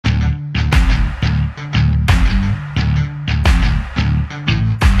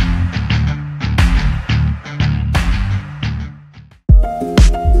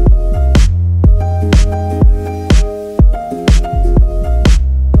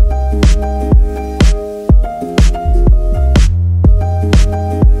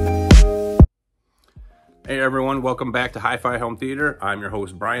everyone, welcome back to HiFi Home Theater. I'm your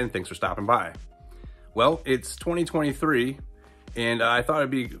host Brian, thanks for stopping by. Well, it's 2023 and I thought it'd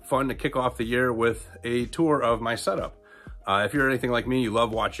be fun to kick off the year with a tour of my setup. If you're anything like me, you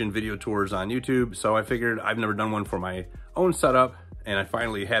love watching video tours on YouTube, so I figured I've never done one for my own setup and I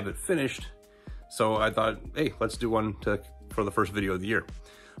finally have it finished. So I thought, hey, let's do one for the first video of the year.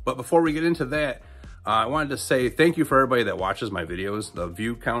 But before we get into that, I wanted to say thank you for everybody that watches my videos. The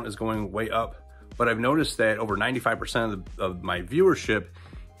view count is going way up, but I've noticed that over 95% of my viewership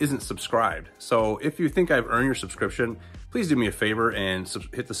isn't subscribed. So if you think I've earned your subscription, please do me a favor and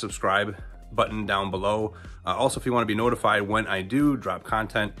hit the subscribe button down below. Also, if you want to be notified when I do drop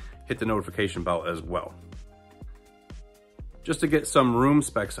content, hit the notification bell as well. Just to get some room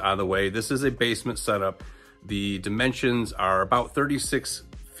specs out of the way, this is a basement setup. The dimensions are about 36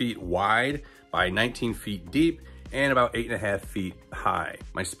 feet wide by 19 feet deep and about 8.5 feet high.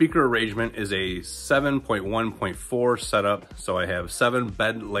 My speaker arrangement is a 7.1.4 setup. So I have 7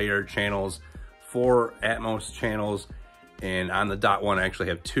 bed layer channels, 4 Atmos channels, and on the dot one, I actually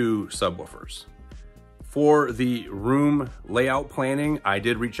have 2 subwoofers. For the room layout planning, I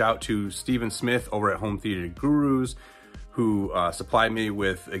did reach out to Stephen Smith over at Home Theater Gurus, who supplied me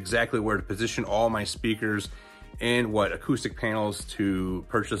with exactly where to position all my speakers and what acoustic panels to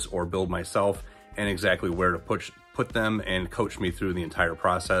purchase or build myself, and exactly where to put them, and coach me through the entire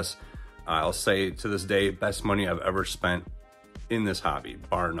process. I'll say to this day, best money I've ever spent in this hobby,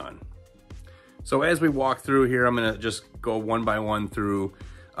 bar none. So as we walk through here, I'm gonna just go one by one through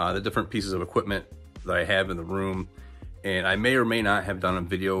the different pieces of equipment that I have in the room. And I may or may not have done a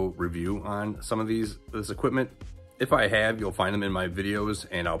video review on some of this equipment. If I have, you'll find them in my videos,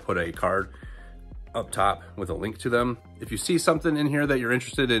 and I'll put a card up top with a link to them. If you see something in here that you're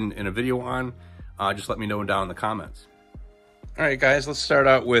interested in a video on, just let me know down in the comments. All right, guys, let's start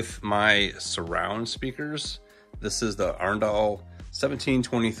out with my surround speakers. This is the Arndal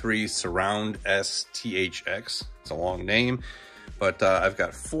 1723 Surround S THX. It's a long name, but I've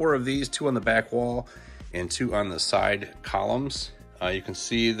got 4 of these, 2 on the back wall and 2 on the side columns. You can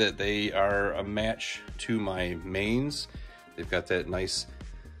see that they are a match to my mains. They've got that nice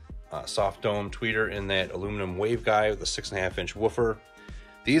soft dome tweeter in that aluminum waveguide with a 6.5-inch woofer.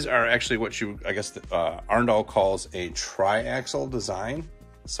 These are actually what Arndal calls a triaxle design.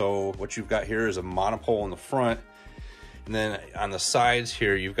 So what you've got here is a monopole in the front, and then on the sides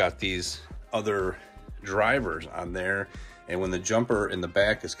here, you've got these other drivers on there. And when the jumper in the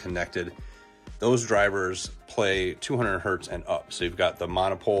back is connected, those drivers play 200 hertz and up. So you've got the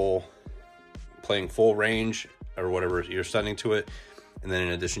monopole playing full range or whatever you're setting to it. And then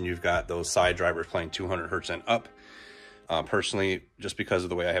in addition, you've got those side drivers playing 200 hertz and up. Personally, just because of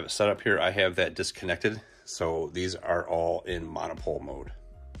the way I have it set up here, I have that disconnected. So these are all in monopole mode.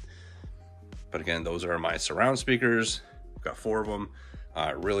 But again, those are my surround speakers. I've got 4 of them.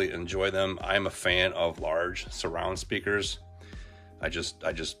 I really enjoy them. I'm a fan of large surround speakers. I just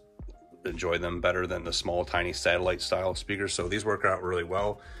enjoy them better than the small, tiny satellite style speakers. So these work out really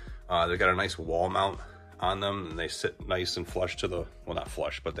well. They've got a nice wall mount on them, and they sit nice and flush to the, well, not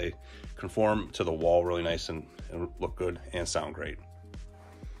flush, but they conform to the wall really nice and look good and sound great.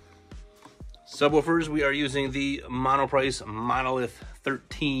 Subwoofers, we are using the Monoprice Monolith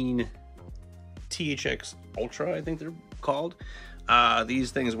 13 THX Ultra, I think they're called. These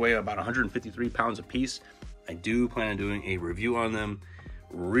things weigh about 153 pounds a piece. I do plan on doing a review on them.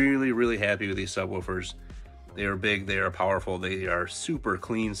 Really happy with these subwoofers. They are big, they are powerful, they are super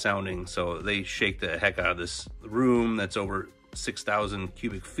clean sounding, so they shake the heck out of this room that's over 6,000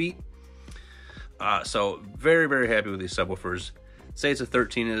 cubic feet. So very happy with these subwoofers. Say it's a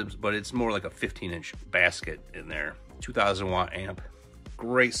 13-inch, but it's more like a 15-inch basket in there. 2,000 watt amp.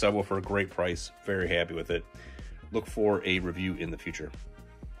 Great subwoofer, great price, very happy with it. Look for a review in the future.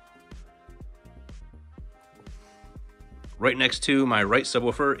 Right next to my right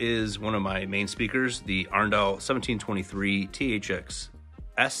subwoofer is one of my main speakers, the Arndal 1723 THX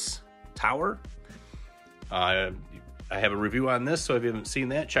S Tower. I have a review on this, so if you haven't seen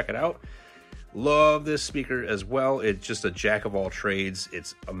that, check it out. Love this speaker as well. It's just a jack of all trades.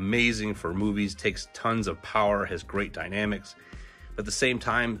 It's amazing for movies, takes tons of power, has great dynamics, but at the same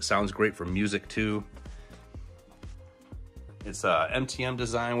time, sounds great for music too. It's a MTM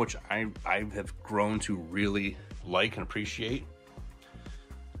design, which I have grown to really like and appreciate.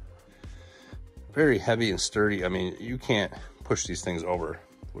 Very heavy and sturdy. I mean, you can't push these things over,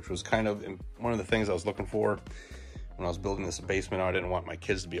 which was kind of one of the things I was looking for when I was building this basement. I didn't want my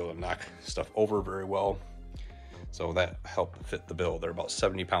kids to be able to knock stuff over very well, so that helped fit the bill. They're about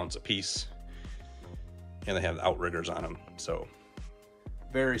 70 pounds a piece, and they have outriggers on them, so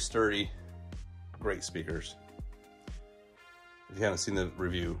very sturdy, great speakers. If you haven't seen the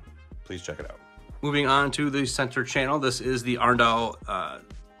review, please check it out. Moving on to the center channel, this is the Arndal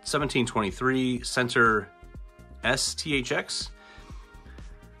 1723 Center STHX.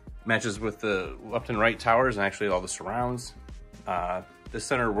 Matches with the left and right towers and actually all the surrounds. This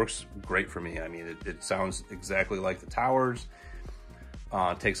center works great for me. I mean, it sounds exactly like the towers.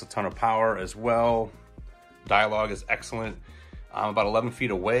 Takes a ton of power as well. Dialogue is excellent. I'm about 11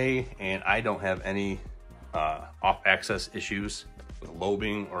 feet away and I don't have any off-access issues with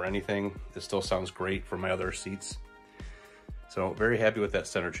lobing or anything. It still sounds great for my other seats. So very happy with that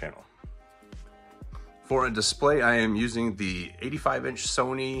center channel. For a display, I am using the 85-inch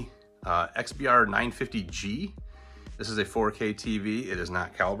Sony XBR 950G. This is a 4K TV. It is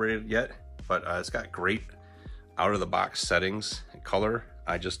not calibrated yet, but it's got great out-of-the-box settings and color.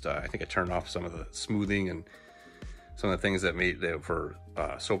 I think I turned off some of the smoothing and some of the things that made for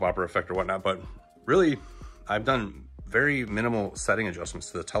soap opera effect or whatnot, but really, I've done very minimal setting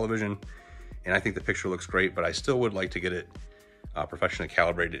adjustments to the television, and I think the picture looks great, but I still would like to get it professionally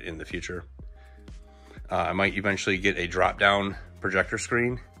calibrated in the future. I might eventually get a drop-down projector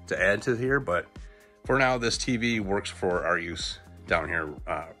screen to add to here, but for now, this TV works for our use down here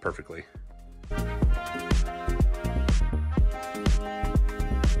perfectly.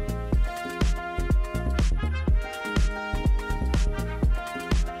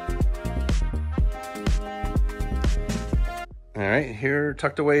 All right, here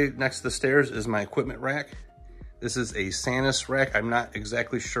tucked away next to the stairs is my equipment rack. This is a Sanus rack. I'm not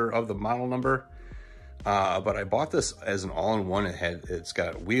exactly sure of the model number, but I bought this as an all-in-one. It's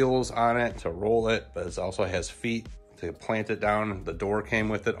got wheels on it to roll it, but it also has feet to plant it down. The door came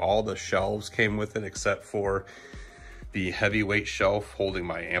with it. All the shelves came with it except for the heavyweight shelf holding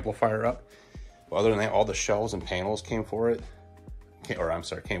my amplifier up. But other than that, all the shelves and panels came with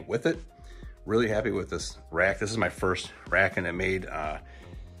it. Really happy with this rack. This is my first rack, and it made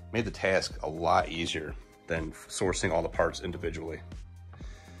the task a lot easier than sourcing all the parts individually.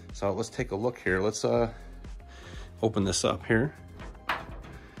 So let's take a look here. Let's open this up here.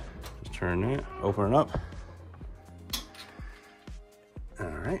 Just turn it, open it up. All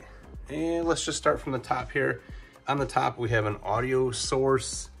right, and let's just start from the top here. On the top, we have an audio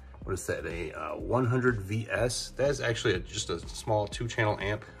source. What is that, a 100 VS? That is actually just a small 2-channel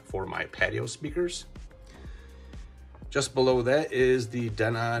amp for my patio speakers. Just below that is the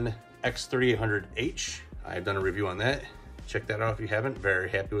Denon X3800H. I've done a review on that. Check that out if you haven't. Very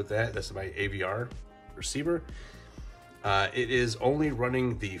happy with that. That's my AVR receiver. It is only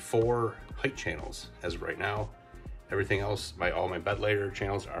running the 4 height channels as of right now. Everything else, all my bed layer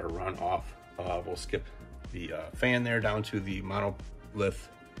channels are run off. We'll skip the fan there down to the monolith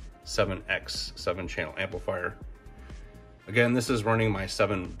 7X 7-channel amplifier. Again, this is running my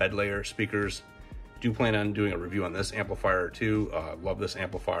 7 bed layer speakers. Do plan on doing a review on this amplifier too. Love this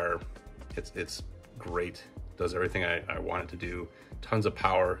amplifier. It's great. Does everything I want it to do. Tons of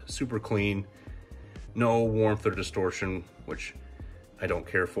power, super clean, no warmth or distortion, which I don't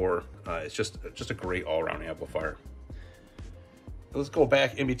care for. It's just a great all-around amplifier. Let's go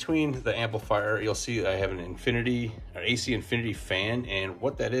back in between the amplifier. You'll see I have an AC Infinity fan, and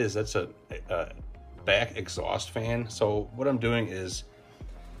what that is, that's a back exhaust fan. So what I'm doing is,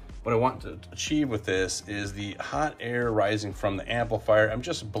 what I want to achieve with this is the hot air rising from the amplifier. I'm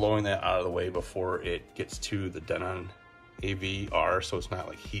just blowing that out of the way before it gets to the Denon AVR, so it's not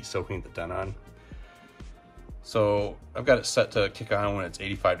like heat soaking the Denon. So I've got it set to kick on when it's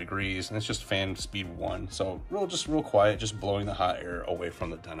 85 degrees, and it's just fan speed 1. So real quiet, just blowing the hot air away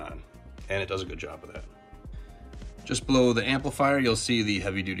from the Denon, and it does a good job of that. Just below the amplifier, you'll see the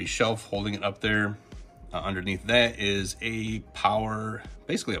heavy duty shelf holding it up there. Underneath that is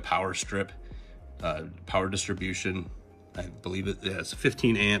basically a power strip, power distribution. I believe it's a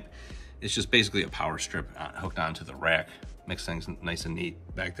 15 amp. It's just basically a power strip hooked onto the rack. Makes things nice and neat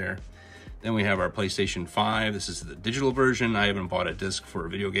back there. Then we have our PlayStation 5. This is the digital version. I haven't bought a disc for a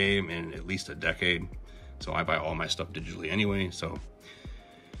video game in at least a decade, so I buy all my stuff digitally anyway. So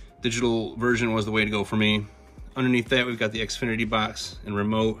digital version was the way to go for me. Underneath that, we've got the Xfinity box and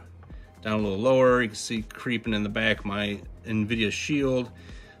remote. Down a little lower, you can see creeping in the back my NVIDIA Shield,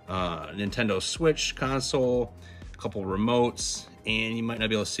 Nintendo Switch console, a couple remotes, and you might not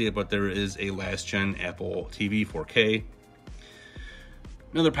be able to see it, but there is a last gen Apple TV 4K.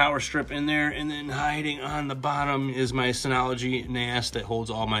 Another power strip in there, and then hiding on the bottom is my Synology NAS that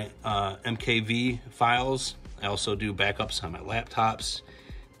holds all my MKV files. I also do backups on my laptops,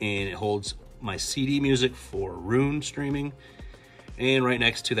 and it holds my CD music for Rune streaming. And right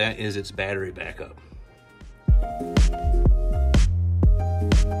next to that is its battery backup.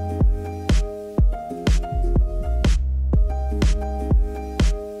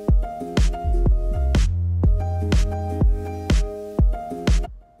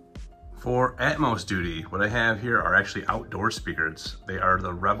 For Atmos duty, what I have here are actually outdoor speakers. They are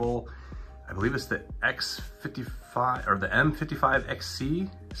the Rebel, I believe it's the X55 or the M55XC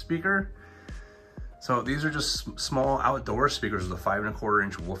speaker. So these are just small outdoor speakers with a 5¼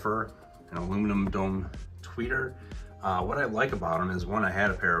 inch woofer, an aluminum dome tweeter. What I like about them is, one, I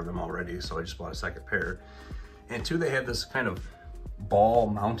had a pair of them already, so I just bought a second pair. And two, they have this kind of ball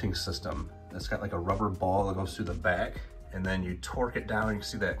mounting system. It's got like a rubber ball that goes through the back, and then you torque it down. You can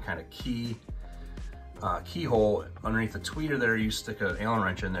see that kind of keyhole underneath the tweeter there. You stick an Allen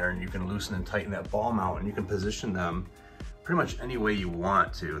wrench in there and you can loosen and tighten that ball mount, and you can position them pretty much any way you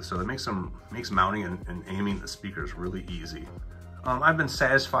want to. So it makes mounting and aiming the speakers really easy. I've been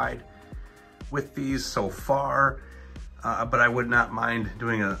satisfied with these so far, but I would not mind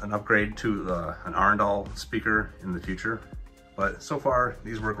doing an upgrade to an Arendal speaker in the future. But so far,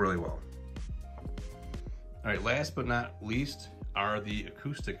 these work really well. All right, last but not least are the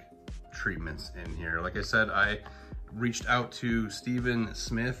acoustic treatments in here. Like I said, I reached out to Stephen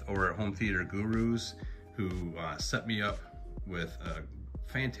Smith over at Home Theater Gurus, who set me up with a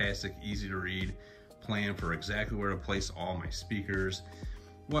fantastic, easy to read plan for exactly where to place all my speakers,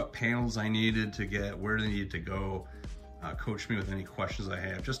 what panels I needed to get, where they needed to go, coached me with any questions I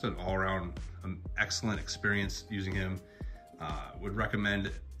have. Just an all-around excellent experience using him. Would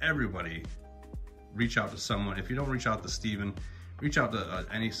recommend everybody reach out to someone. If you don't reach out to Steven, reach out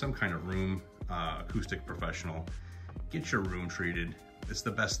to some kind of room acoustic professional. Get your room treated. It's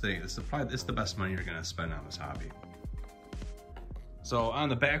the best thing. It's the best money you're gonna spend on this hobby. So on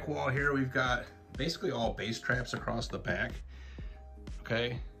the back wall here, we've got basically all bass traps across the back.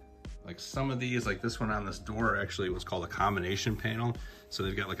 Okay, like some of these, like this one on this door, are actually what's called a combination panel. So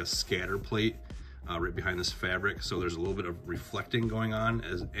they've got like a scatter plate right behind this fabric, so there's a little bit of reflecting going on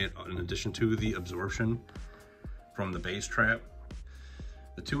in addition to the absorption from the bass trap.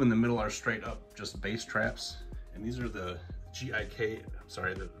 The two in the middle are straight up just bass traps, and these are the GIK,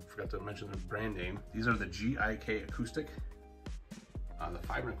 sorry, I forgot to mention the brand name. These are the GIK acoustic, the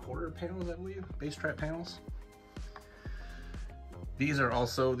 5¼ panels, I believe, bass trap panels. These are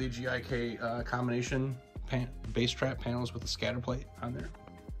also the GIK combination bass trap panels with the scatter plate on there.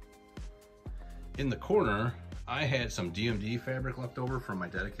 In the corner, I had some DMD fabric left over from my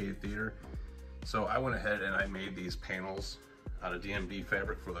dedicated theater. So I went ahead and I made these panels out of DMD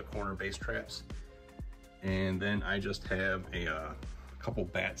fabric for the corner bass traps. And then I just have a couple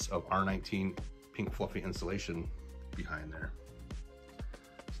bats of R19 pink fluffy insulation behind there.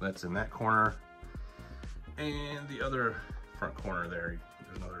 So that's in that corner. And the other front corner there,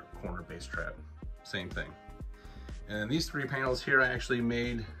 there's another corner bass trap, same thing. And these three panels here I actually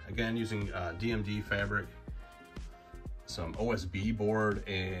made, again, using DMD fabric, some OSB board,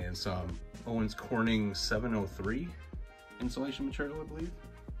 and some Owens Corning 703 insulation material, I believe.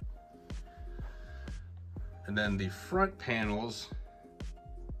 And then the front panels,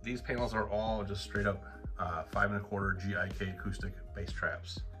 these panels are all just straight up 5¼ GIK acoustic bass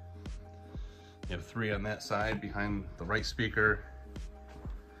traps. You have 3 on that side behind the right speaker,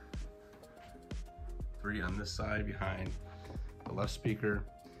 3 on this side behind the left speaker,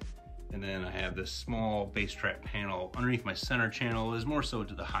 and then I have this small bass trap panel underneath my center channel. Is more so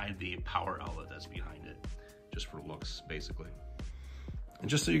to hide the power outlet that's behind it, just for looks, basically. And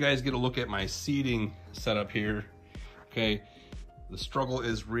just so you guys get a look at my seating setup here, okay, the struggle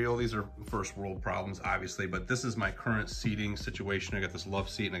is real. These are first world problems, obviously, but this is my current seating situation. I got this love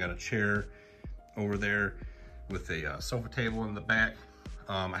seat and I got a chair over there with a sofa table in the back.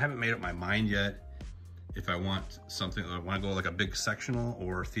 I haven't made up my mind yet if I want something, I want to go like a big sectional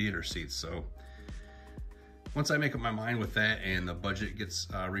or theater seats. So once I make up my mind with that and the budget gets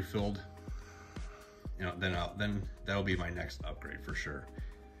refilled, you know, then that'll be my next upgrade for sure.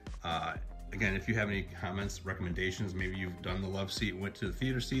 Again, if you have any comments, recommendations, maybe you've done the love seat, went to the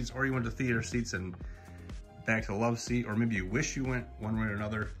theater seats, or you went to theater seats and back to the love seat, or maybe you wish you went one way or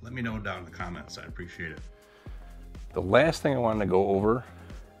another, let me know down in the comments. I'd appreciate it. The last thing I wanted to go over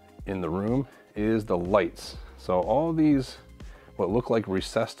in the room is the lights. So all these, what look like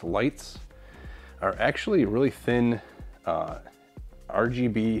recessed lights, are actually really thin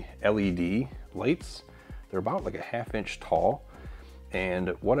RGB LED lights. They're about like a ½ inch tall. And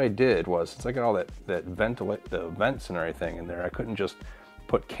what I did was, since I got all that the vents and everything in there, I couldn't just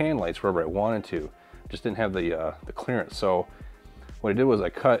put can lights wherever I wanted to. Just didn't have the clearance. So what I did was I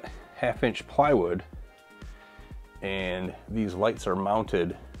cut ½ inch plywood, and these lights are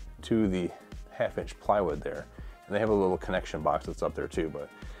mounted to the ½ inch plywood there. And they have a little connection box that's up there too, but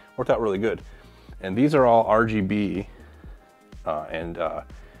worked out really good. And these are all RGB and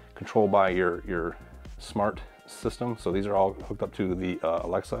controlled by your smart system. So these are all hooked up to the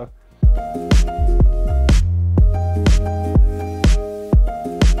Alexa.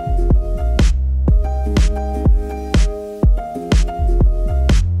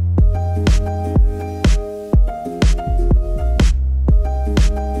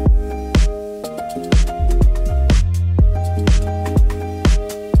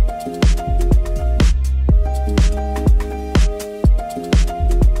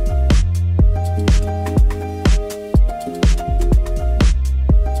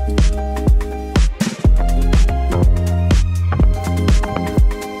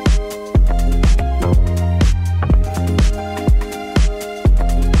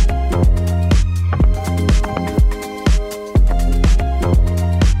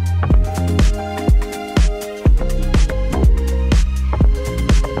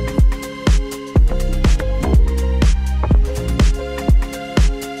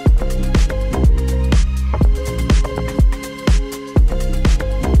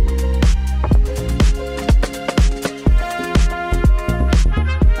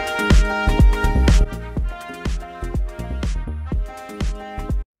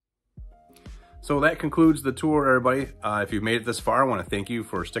 So that concludes the tour, everybody. If you've made it this far, I want to thank you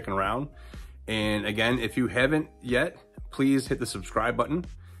for sticking around. And again, if you haven't yet, please hit the subscribe button.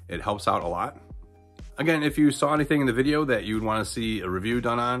 It helps out a lot. Again, if you saw anything in the video that you'd want to see a review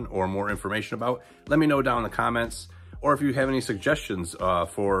done on or more information about, let me know down in the comments. Or if you have any suggestions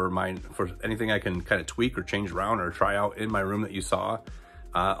for anything I can kind of tweak or change around or try out in my room that you saw,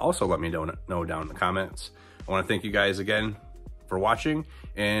 also let me know down in the comments. I want to thank you guys again for watching,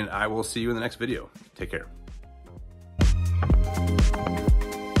 and I will see you in the next video. Take care.